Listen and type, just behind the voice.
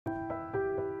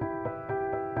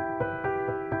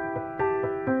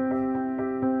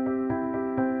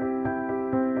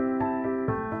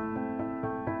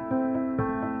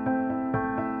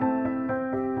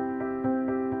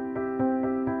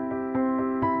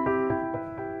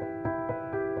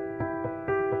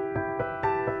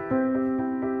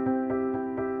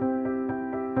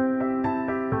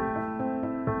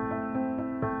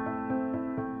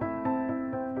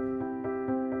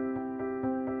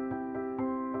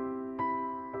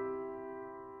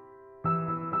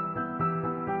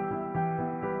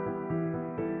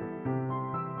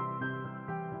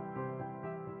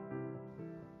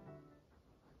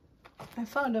I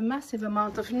found a massive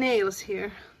amount of nails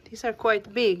here. These are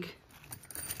quite big.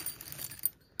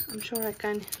 I'm sure I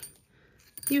can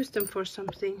use them for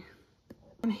something.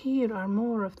 And here are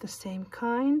more of the same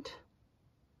kind.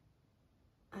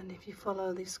 And if you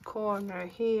follow this corner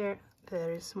here, there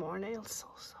is more nails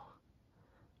also.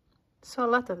 So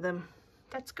a lot of them.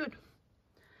 That's good.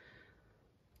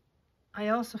 I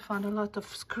also found a lot of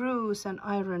screws and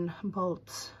iron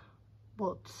bolts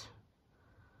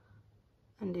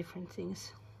and different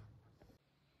things.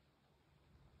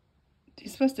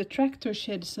 This was the tractor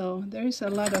shed, so there is a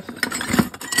lot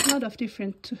of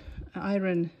different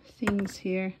iron things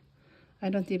here. I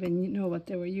don't even know what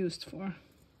they were used for.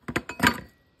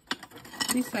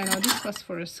 This I know, this was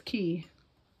for a ski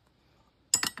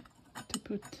to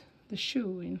put the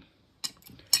shoe in.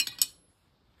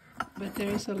 But there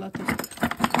is a lot of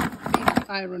big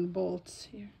iron bolts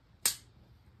here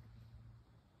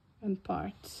and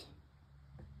parts.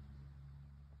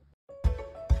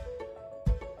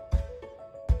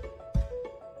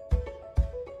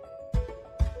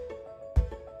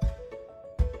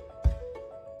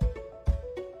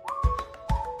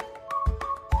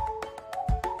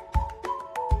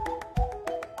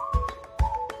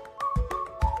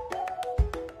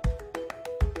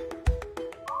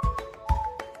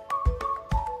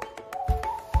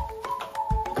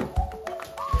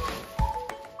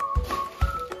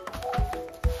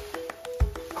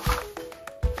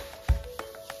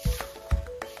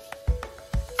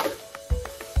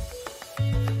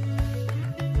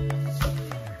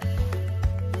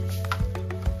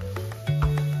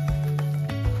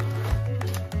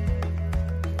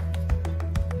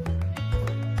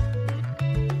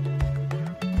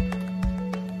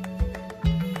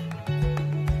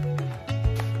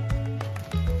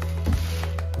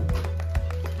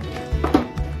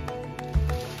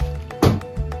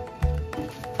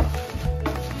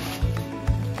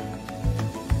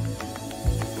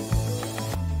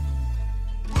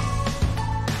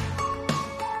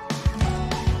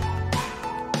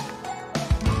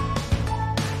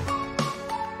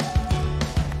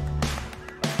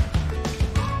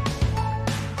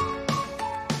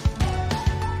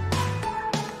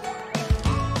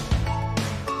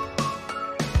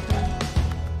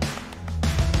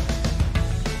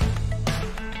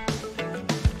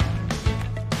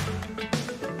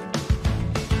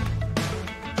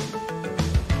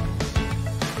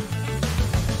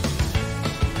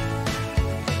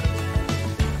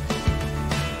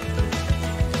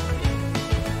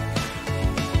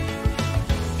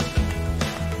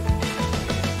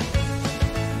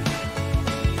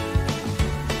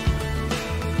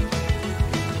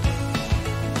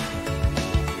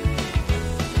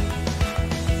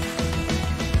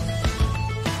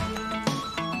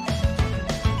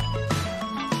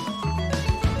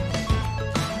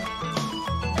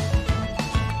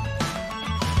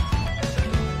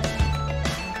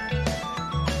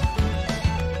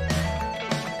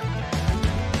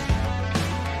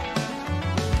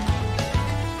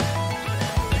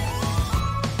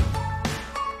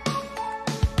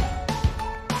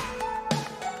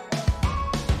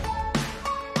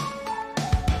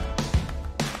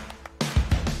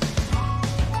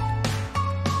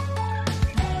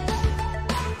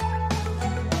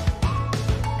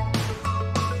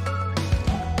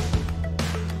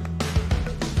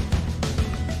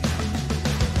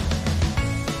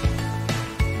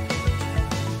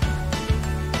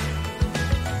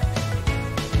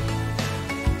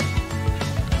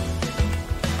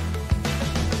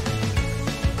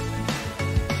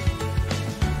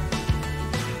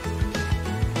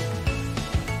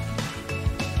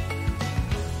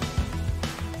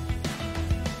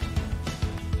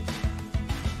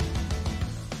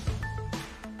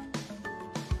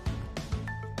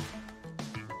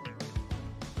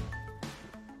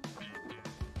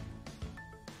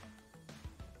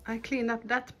 I clean up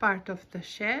that part of the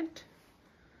shed,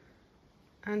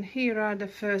 and here are the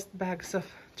first bags of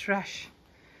trash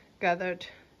gathered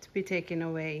to be taken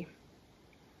away.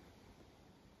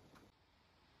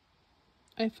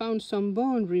 I found some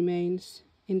bone remains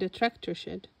in the tractor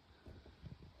shed.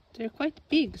 They're quite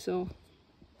big, so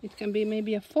it can be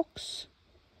maybe a fox.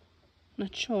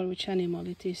 Not sure which animal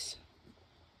it is.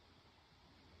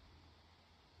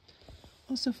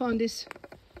 Also found this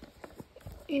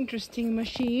interesting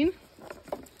machine.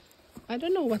 I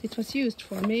don't know what it was used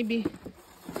for. Maybe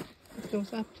it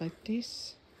goes up like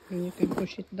this and you can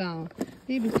push it down.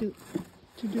 Maybe to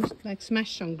just like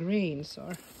smash some grains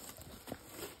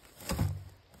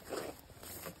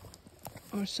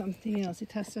or something else.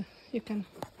 It has you can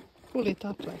pull it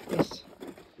up like this.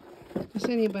 Does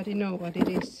anybody know what it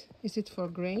is? Is it for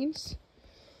grains?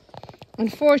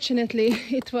 Unfortunately,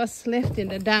 it was left in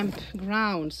the damp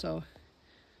ground, so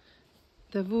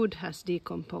the wood has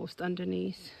decomposed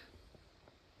underneath.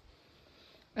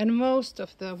 And most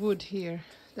of the wood here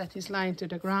that is lying to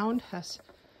the ground has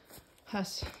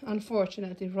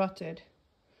unfortunately rotted,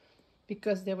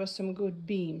 because there were some good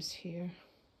beams here.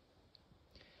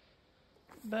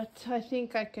 But I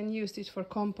think I can use it for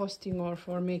composting or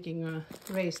for making a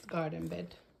raised garden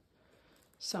bed.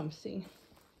 Something.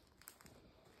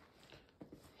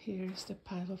 Here is the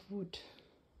pile of wood.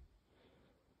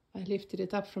 I lifted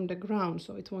it up from the ground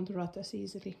so it won't rot as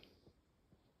easily.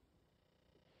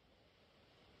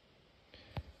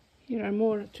 Here are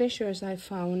more treasures I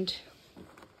found.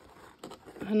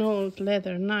 An old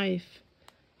leather knife.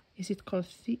 Is it called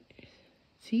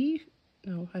thief?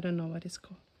 No, I don't know what it's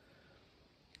called.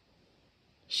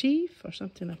 Sheath or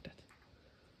something like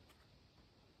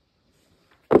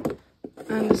that.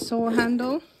 And a saw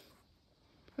handle.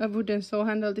 A wooden saw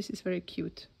handle. This is very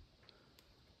cute.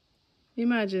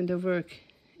 Imagine the work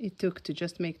it took to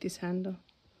just make this handle.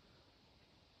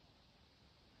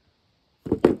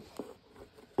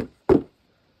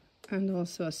 And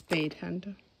also a spade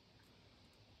handle.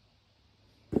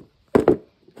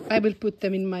 I will put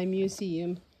them in my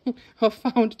museum of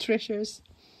found treasures.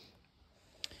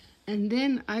 And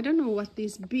then I don't know what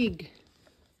these big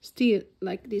steel,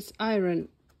 like this iron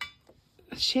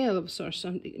shelves or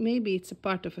something. Maybe it's a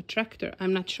part of a tractor.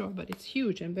 I'm not sure, but it's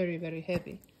huge and very, very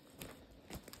heavy.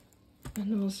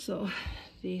 And also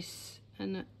this,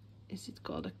 and is it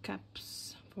called a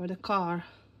caps for the car,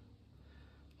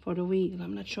 for the wheel?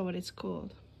 I'm not sure what it's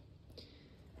called.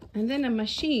 And then a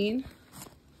machine.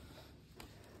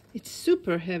 It's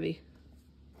super heavy.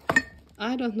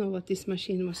 I don't know what this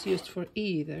machine was used for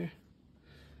either.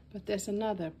 But there's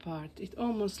another part. It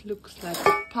almost looks like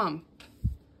a pump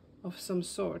of some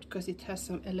sort, because it has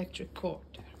some electric cord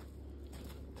there.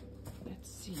 Let's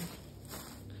see.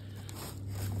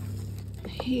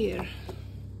 Here.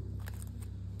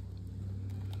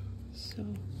 So,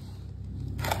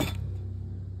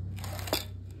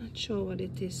 not sure what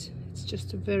it is. It's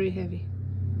just very heavy.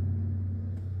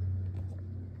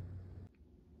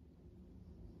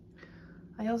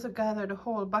 I also gathered a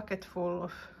whole bucket full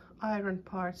of iron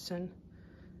parts and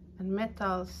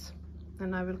metals,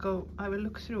 and I will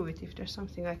look through it if there's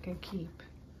something I can keep,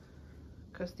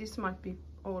 because this might be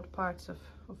old parts of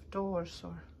doors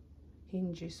or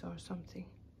hinges or something.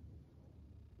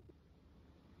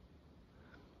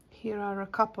 Here are a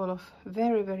couple of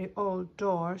very, very old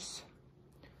doors.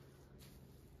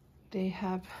 They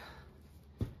have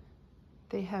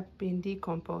been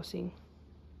decomposing.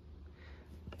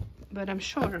 But I'm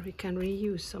sure we can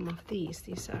reuse some of these.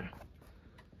 These are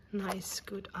nice,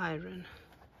 good iron.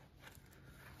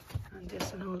 And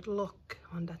there's an old lock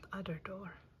on that other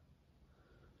door.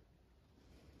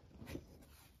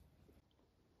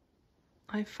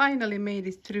 I finally made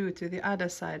it through to the other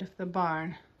side of the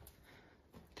barn,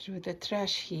 through the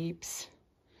trash heaps.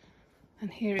 And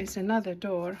here is another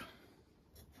door.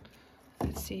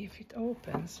 Let's see if it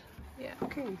opens. Yeah,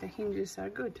 okay, the hinges are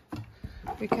good.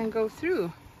 We can go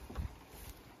through.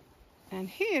 And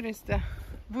here is the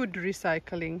wood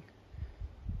recycling,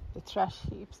 the trash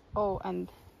heaps. Oh, and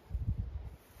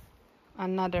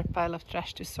another pile of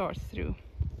trash to sort through.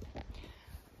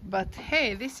 But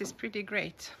hey, this is pretty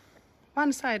great.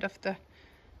 One side of the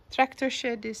tractor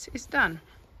shed is done.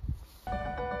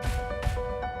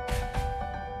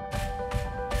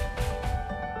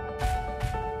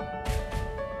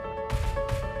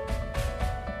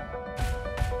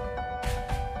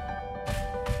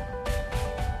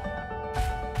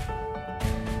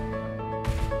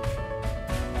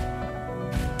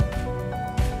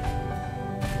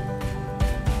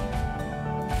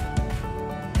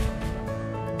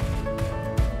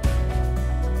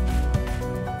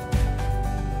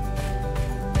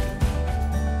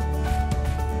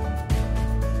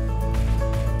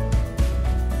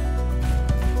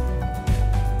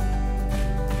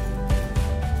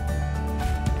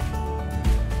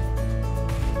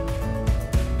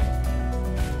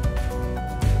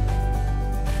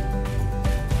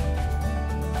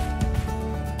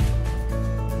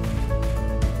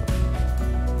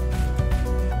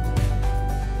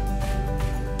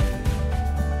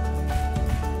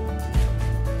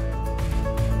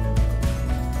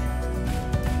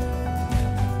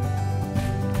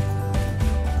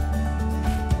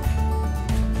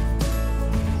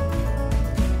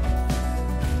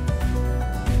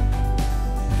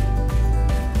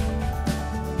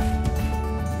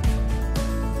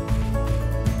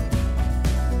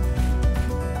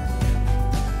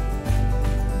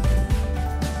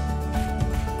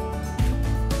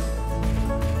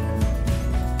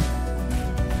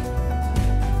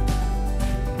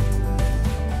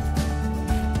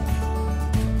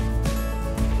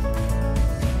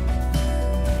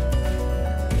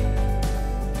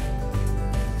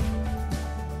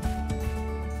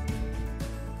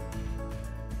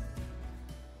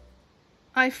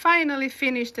 I finally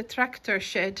finished the tractor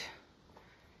shed.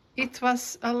 It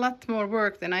was a lot more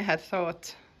work than I had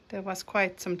thought. There was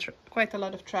quite a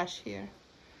lot of trash here.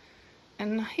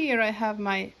 And here I have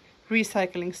my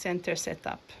recycling center set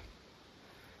up.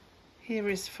 Here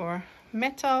is for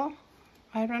metal,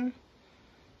 iron,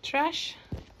 trash.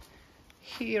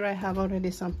 Here I have already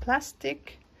some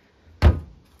plastic.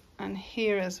 And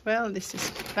here as well, this is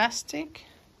plastic.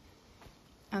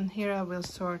 And here I will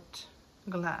sort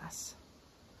glass.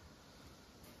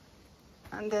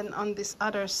 And then on this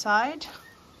other side,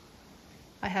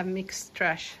 I have mixed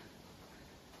trash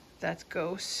that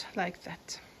goes like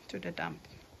that to the dump.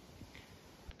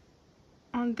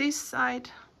 On this side,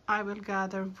 I will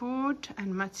gather wood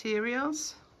and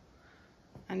materials.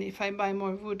 And if I buy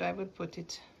more wood, I will put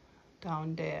it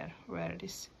down there where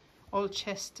this old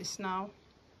chest is now.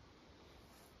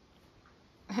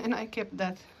 And I kept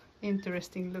that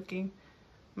interesting looking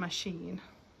machine.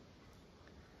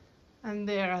 And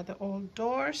there are the old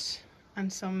doors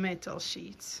and some metal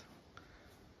sheets.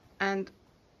 And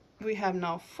we have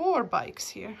now 4 bikes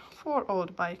here, 4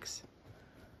 old bikes.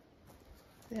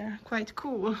 They're quite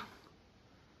cool.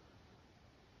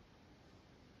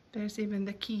 There's even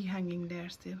the key hanging there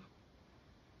still.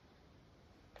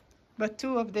 But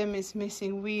 2 of them is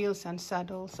missing wheels and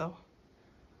saddle, so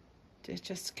they're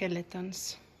just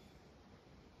skeletons.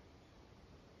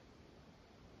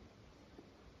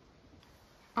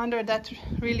 Under that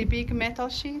really big metal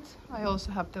sheet, I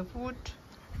also have the wood.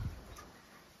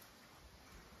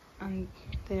 And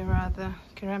there are the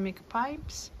ceramic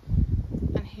pipes.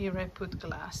 And here I put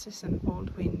glasses and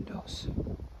old windows.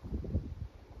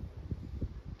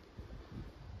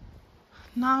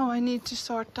 Now I need to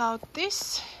sort out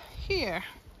this here.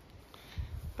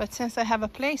 But since I have a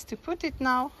place to put it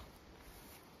now,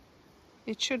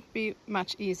 it should be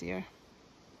much easier.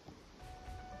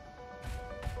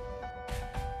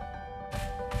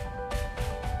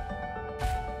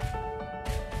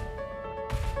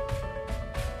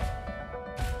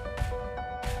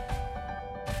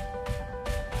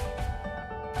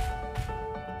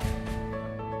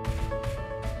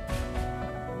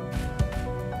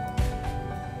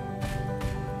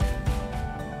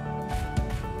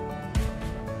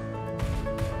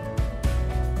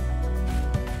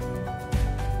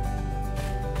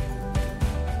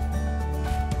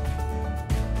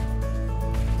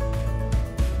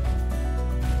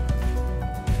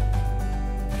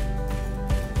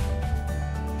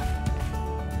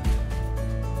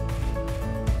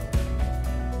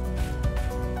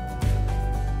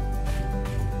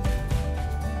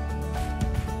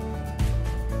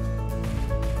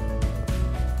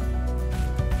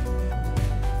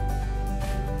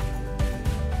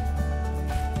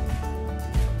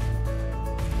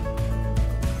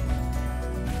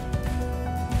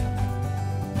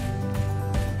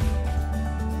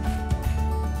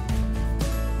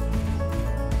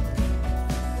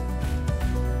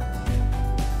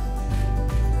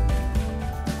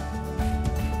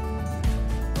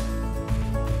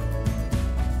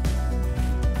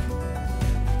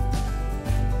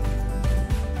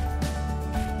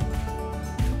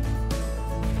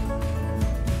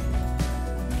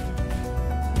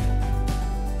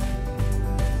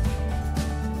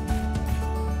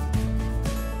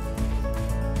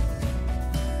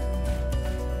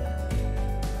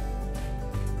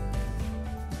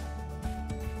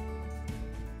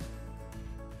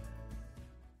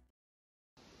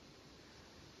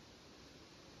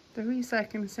 The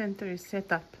recycling center is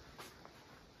set up.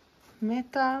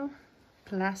 Metal,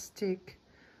 plastic,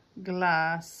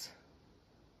 glass.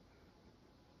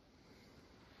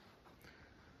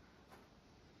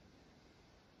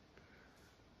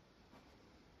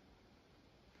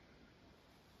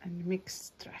 And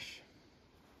mixed trash.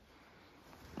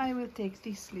 I will take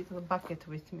this little bucket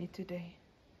with me today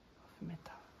of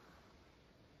metal.